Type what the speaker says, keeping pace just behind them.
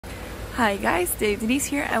Hi guys, DewiDenice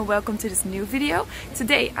here and welcome to this new video.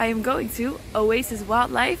 Today I am going to Oasis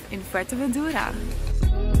Wildlife in Fuerteventura.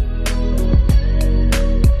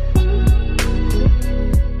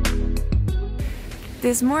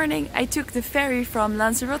 This morning I took the ferry from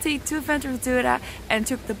Lanzarote to Fuerteventura and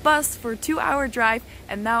took the bus for a 2-hour drive,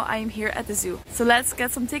 and now I am here at the zoo. So let's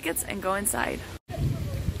get some tickets and go inside.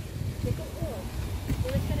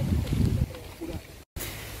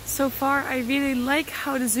 So far I really like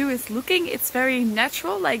how the zoo is looking. It's very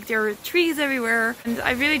natural, like there are trees everywhere, and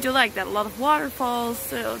I really do like that. A lot of waterfalls,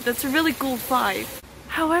 so that's a really cool vibe.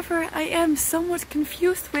 However, I am somewhat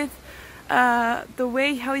confused with the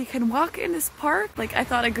way how you can walk in this park. Like, I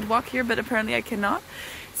thought I could walk here, but apparently I cannot.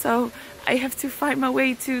 So I have to find my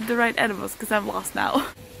way to the right animals because I'm lost now.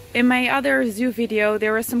 In my other zoo video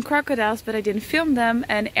there were some crocodiles, but I didn't film them,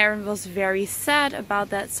 and Aaron was very sad about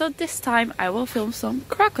that. So this time I will film some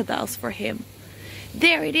crocodiles for him.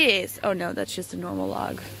 There it is! Oh no, that's just a normal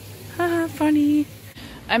log. Haha, funny.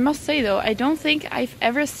 I must say though, I don't think I've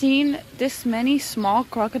ever seen this many small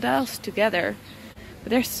crocodiles together. But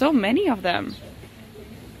there's so many of them.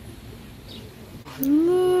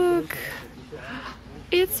 Look!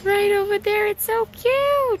 It's right over there, it's so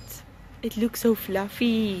cute! It looks so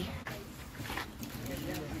fluffy.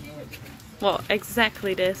 Well,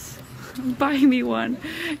 exactly this. Buy me one.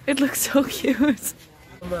 It looks so cute.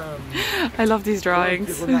 I love these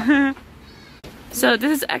drawings. So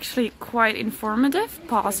this is actually quite informative.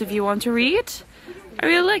 Pause if you want to read. I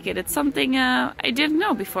really like it. It's something I didn't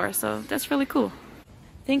know before, so that's really cool.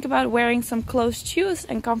 Think about wearing some closed shoes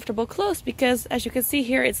and comfortable clothes, because as you can see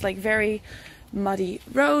here, it's like very muddy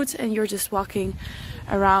roads and you're just walking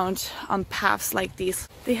around on paths like these.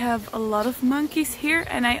 They have a lot of monkeys here,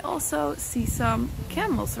 and I also see some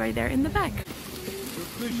camels right there in the back.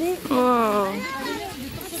 Oh,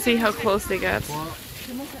 see how close they get.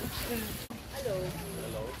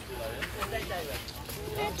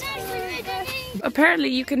 Apparently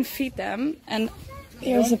you can feed them, and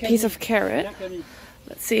here's a piece of carrot.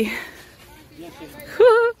 Let's see.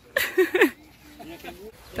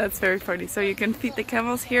 That's very funny. So you can feed the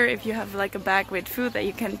camels here if you have like a bag with food that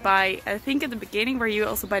you can buy, I think at the beginning, where you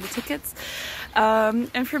also buy the tickets.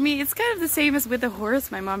 And for me it's kind of the same as with the horse.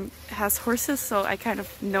 My mom has horses, so I kind of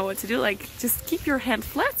know what to do. Like, just keep your hand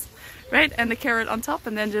flat, right, and the carrot on top,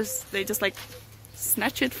 and then they just like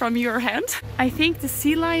snatch it from your hand. I think the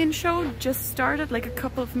sea lion show just started like a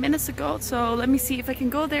couple of minutes ago, so let me see if I can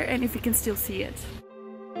go there and if we can still see it.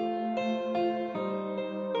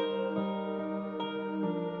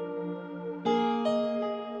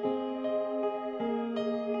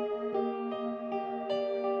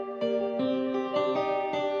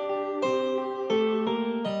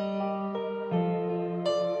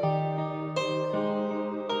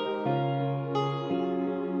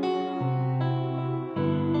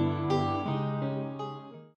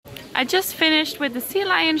 I just finished with the sea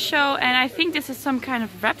lion show, and I think this is some kind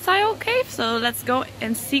of reptile cave, so let's go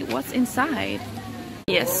and see what's inside.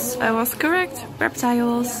 Yes, I was correct,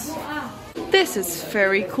 reptiles. This is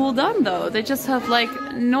very cool done though. They just have like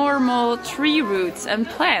normal tree roots and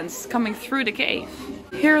plants coming through the cave.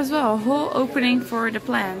 Here as well, a whole opening for the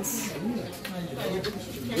plants.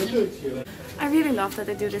 I really love that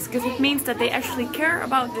they do this, because it means that they actually care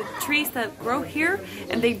about the trees that grow here,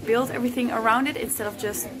 and they build everything around it instead of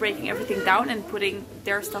just breaking everything down and putting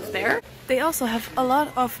their stuff there. They also have a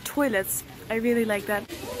lot of toilets. I really like that.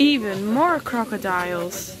 Even more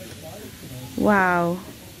crocodiles. Wow.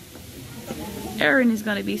 Aaron is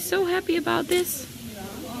gonna be so happy about this.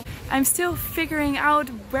 I'm still figuring out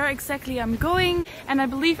where exactly I'm going, and I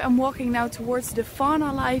believe I'm walking now towards the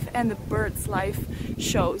fauna life and the birds life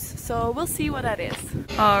shows. So we'll see what that is.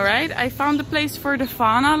 Alright, I found the place for the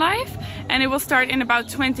fauna life, and it will start in about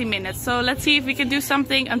 20 minutes. So let's see if we can do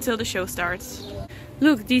something until the show starts.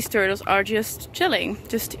 Look, these turtles are just chilling,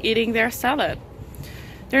 just eating their salad.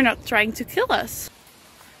 They're not trying to kill us.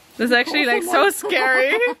 That's actually like so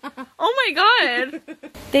scary. Oh my god.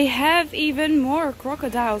 They have even more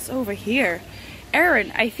crocodiles over here.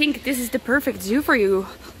 Aaron, I think this is the perfect zoo for you.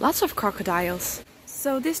 Lots of crocodiles.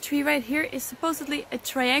 So this tree right here is supposedly a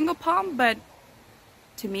triangle palm, but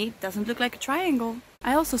to me it doesn't look like a triangle.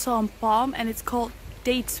 I also saw a palm, and it's called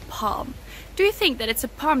date palm. Do you think that it's a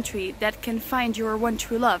palm tree that can find your one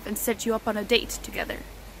true love and set you up on a date together?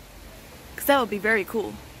 Because that would be very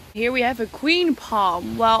cool. Here we have a queen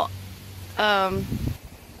palm. Well,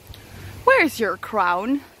 where's your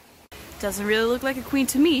crown? Doesn't really look like a queen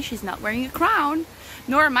to me. She's not wearing a crown.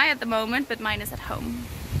 Nor am I at the moment, but mine is at home.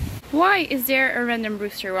 Why is there a random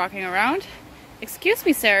rooster walking around? Excuse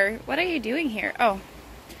me, sir. What are you doing here? Oh,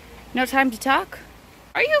 no time to talk?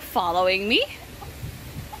 Are you following me?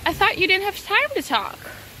 I thought you didn't have time to talk.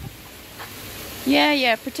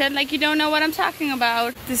 Yeah, pretend like you don't know what I'm talking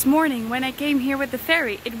about. This morning when I came here with the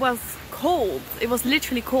ferry, it was cold. It was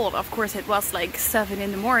literally cold. Of course it was like 7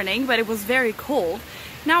 in the morning, but it was very cold.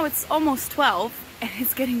 Now it's almost 12 and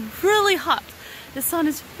it's getting really hot. The sun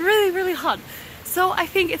is really hot. So I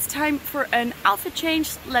think it's time for an outfit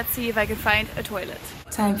change. Let's see if I can find a toilet.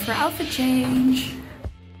 Time for outfit change.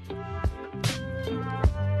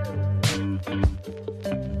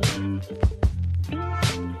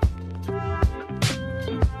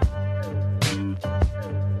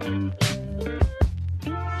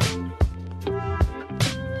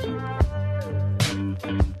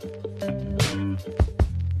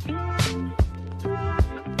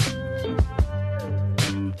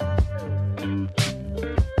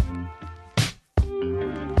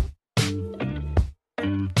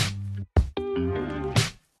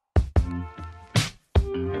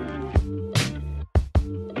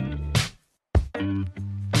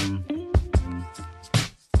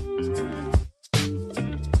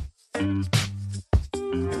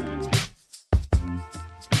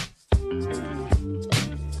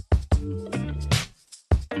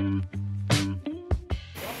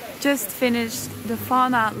 Just finished the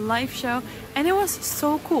fauna live show and it was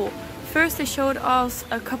so cool. First they showed us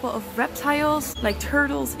a couple of reptiles like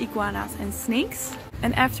turtles, iguanas and snakes.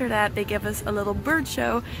 And after that they gave us a little bird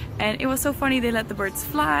show and it was so funny. They let the birds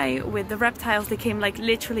fly. With the reptiles they came like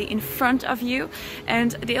literally in front of you,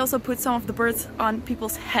 and they also put some of the birds on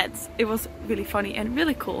people's heads. It was really funny and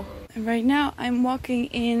really cool. And right now I'm walking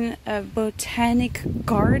in a botanic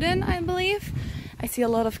garden, I believe. I see a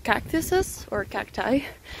lot of cactuses or cacti.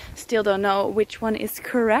 Still don't know which one is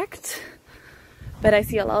correct, but I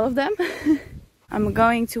see a lot of them. I'm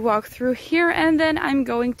going to walk through here and then I'm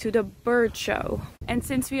going to the bird show. And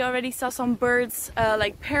since we already saw some birds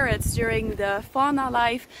like parrots during the fauna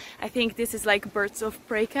live, I think this is like birds of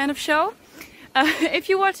prey kind of show. If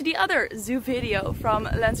you watch the other zoo video from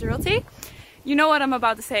Lanzarote, you know what I'm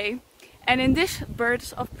about to say. And in this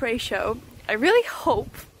birds of prey show, I really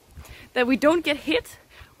hope that we don't get hit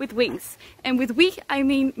with wings. And with we, I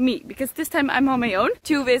mean me, because this time I'm on my own.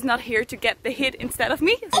 Tuve is not here to get the hit instead of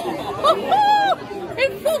me.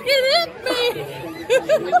 It fucking hit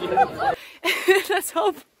me! Let's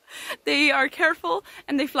hope they are careful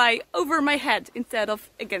and they fly over my head instead of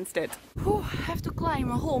against it. Whew, I have to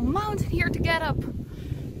climb a whole mountain here to get up.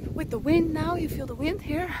 With the wind now, you feel the wind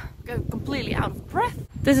here. I'm completely out of breath.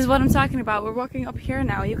 This is what I'm talking about. We're walking up here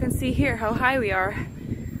now. You can see here how high we are.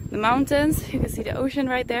 The mountains, you can see the ocean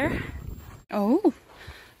right there. Oh,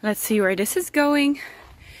 let's see where this is going.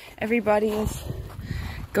 Everybody is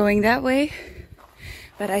going that way,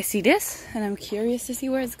 but I see this and I'm curious to see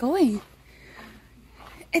where it's going.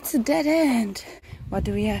 It's a dead end. What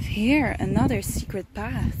do we have here? Another secret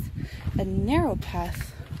path, a narrow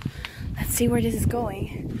path. Let's see where this is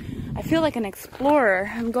going. I feel like an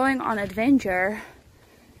explorer. I'm going on adventure.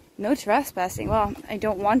 No trespassing. Well, I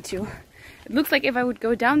don't want to. It looks like if I would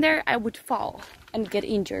go down there, I would fall and get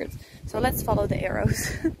injured. So let's follow the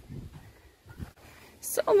arrows.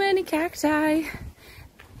 So many cacti.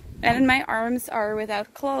 And my arms are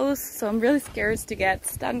without clothes, so I'm really scared to get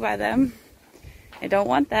stung by them. I don't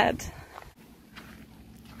want that.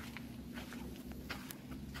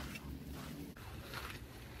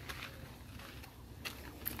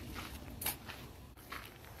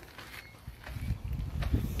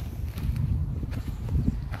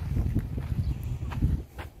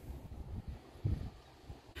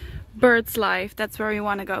 Bird's life, that's where we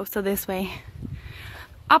want to go, so this way.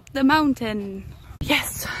 Up the mountain.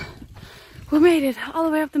 Yes! We made it all the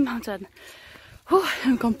way up the mountain. Whew,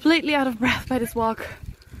 I'm completely out of breath by this walk.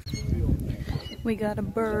 We got a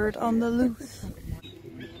bird on the loose.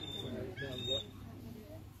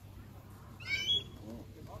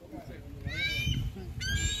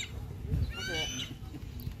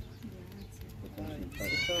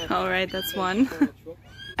 Alright, that's one.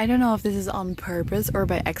 I don't know if this is on purpose or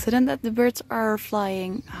by accident that the birds are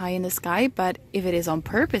flying high in the sky, but if it is on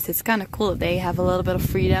purpose, it's kind of cool that they have a little bit of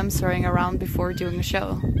freedom soaring around before doing a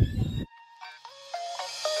show.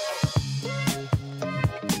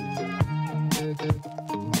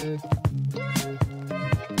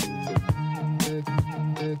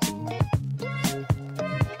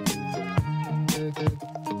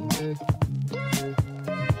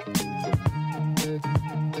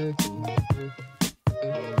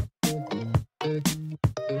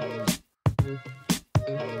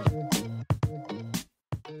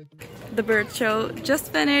 The bird show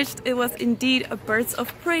just finished. It was indeed a birds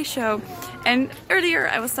of prey show. And earlier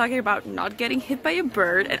I was talking about not getting hit by a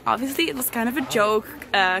bird, and obviously it was kind of a joke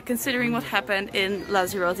considering what happened in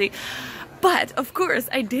Lanzarote. But of course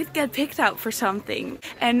I did get picked out for something,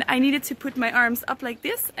 and I needed to put my arms up like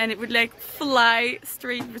this and it would like fly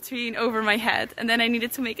straight between over my head, and then I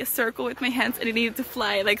needed to make a circle with my hands and it needed to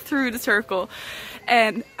fly like through the circle.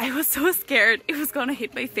 And I was so scared it was gonna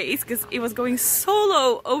hit my face because it was going so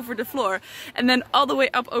low over the floor and then all the way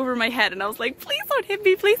up over my head, and I was like, please don't hit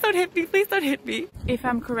me, please don't hit me, please don't hit me. If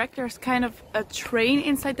I'm correct, there's kind of a train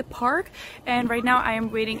inside the park, and right now I am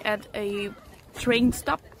waiting at a train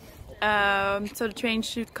stop. So the train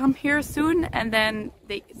should come here soon, and then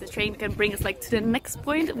the train can bring us like to the next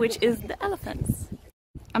point, which is the elephants.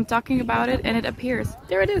 I'm talking about it and it appears.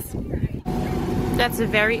 There it is. That's a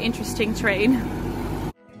very interesting train.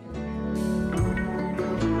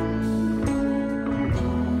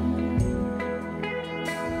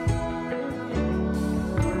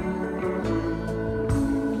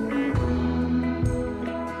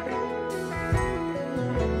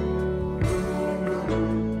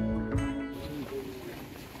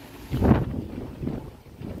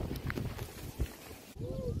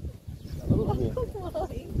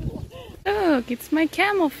 Look, it's my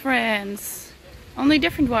camel friends. Only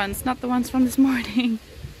different ones, not the ones from this morning.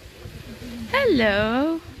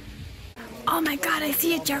 Hello. Oh my god, I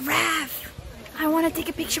see a giraffe. I want to take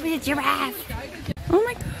a picture with a giraffe. Oh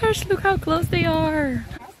my gosh, look how close they are.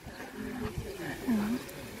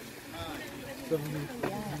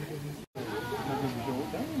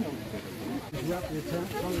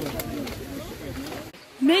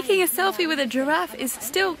 Making a selfie with a giraffe is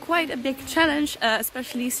still quite a big challenge,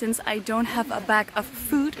 especially since I don't have a bag of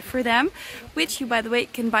food for them, which you, by the way,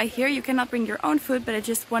 can buy here. You cannot bring your own food, but it's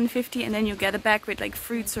just $1.50, and then you get a bag with like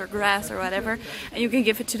fruits or grass or whatever, and you can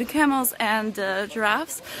give it to the camels and the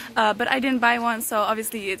giraffes. But I didn't buy one, so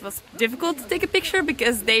obviously it was difficult to take a picture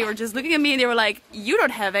because they were just looking at me and they were like, you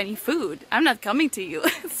don't have any food, I'm not coming to you.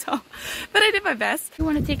 But I did my best. You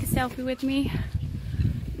want to take a selfie with me?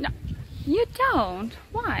 No. You don't?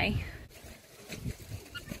 Why?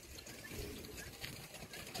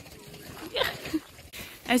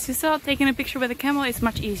 As you saw, taking a picture with a camel is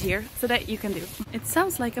much easier, so that you can do. It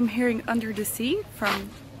sounds like I'm hearing Under the Sea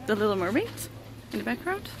from The Little Mermaid in the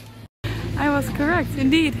background. I was correct,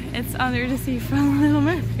 indeed. It's Under the Sea from The Little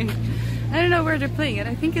Mermaid. I don't know where they're playing it,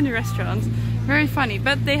 I think in the restaurant. Very funny,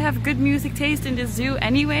 but they have good music taste in the zoo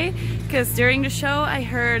anyway, because during the show I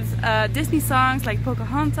heard Disney songs like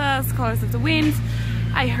Pocahontas, Colors of the Wind.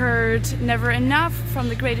 I heard Never Enough from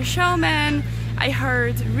The Greatest Showman. I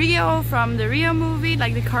heard Rio from the Rio movie,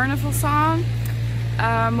 like the carnival song.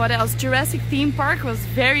 What else? Jurassic Theme Park was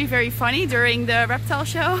very, very funny during the reptile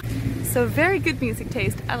show. So very good music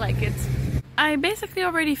taste, I like it. I basically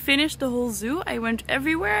already finished the whole zoo. I went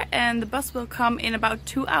everywhere and the bus will come in about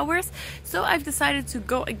 2 hours. So I've decided to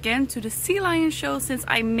go again to the sea lion show since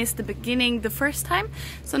I missed the beginning the first time.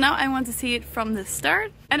 So now I want to see it from the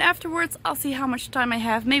start. And afterwards I'll see how much time I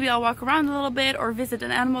have. Maybe I'll walk around a little bit or visit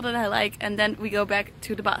an animal that I like, and then we go back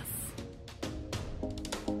to the bus.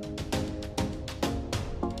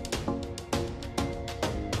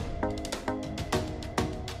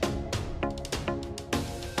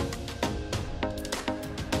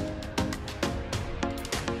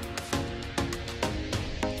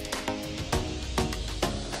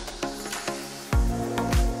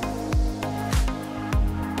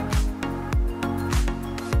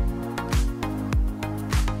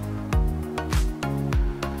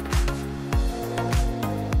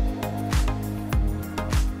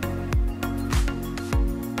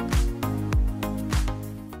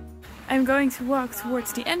 I'm going to walk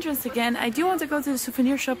towards the entrance again. I do want to go to the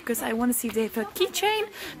souvenir shop because I want to see if they have a keychain,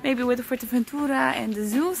 maybe with the Fuerteventura and the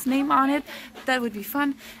zoo's name on it. That would be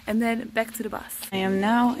fun. And then back to the bus. I am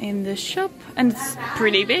now in the shop, and it's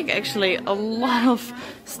pretty big actually. A lot of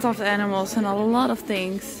stuffed animals and a lot of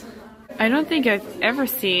things. I don't think I've ever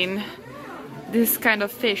seen this kind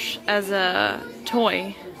of fish as a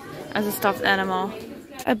toy, as a stuffed animal.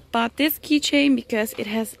 I bought this keychain because it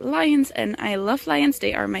has lions and I love lions.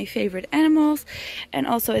 They are my favorite animals. And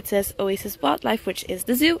also it says Oasis Wildlife, which is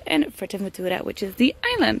the zoo, and Fuerteventura, which is the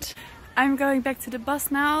island. I'm going back to the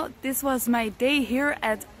bus now. This was my day here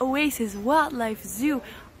at Oasis Wildlife Zoo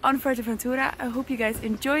on Fuerteventura. I hope you guys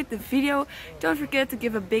enjoyed the video. Don't forget to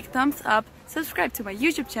give a big thumbs up, subscribe to my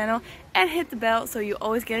YouTube channel and hit the bell so you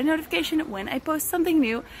always get a notification when I post something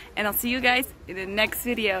new. And I'll see you guys in the next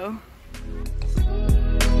video.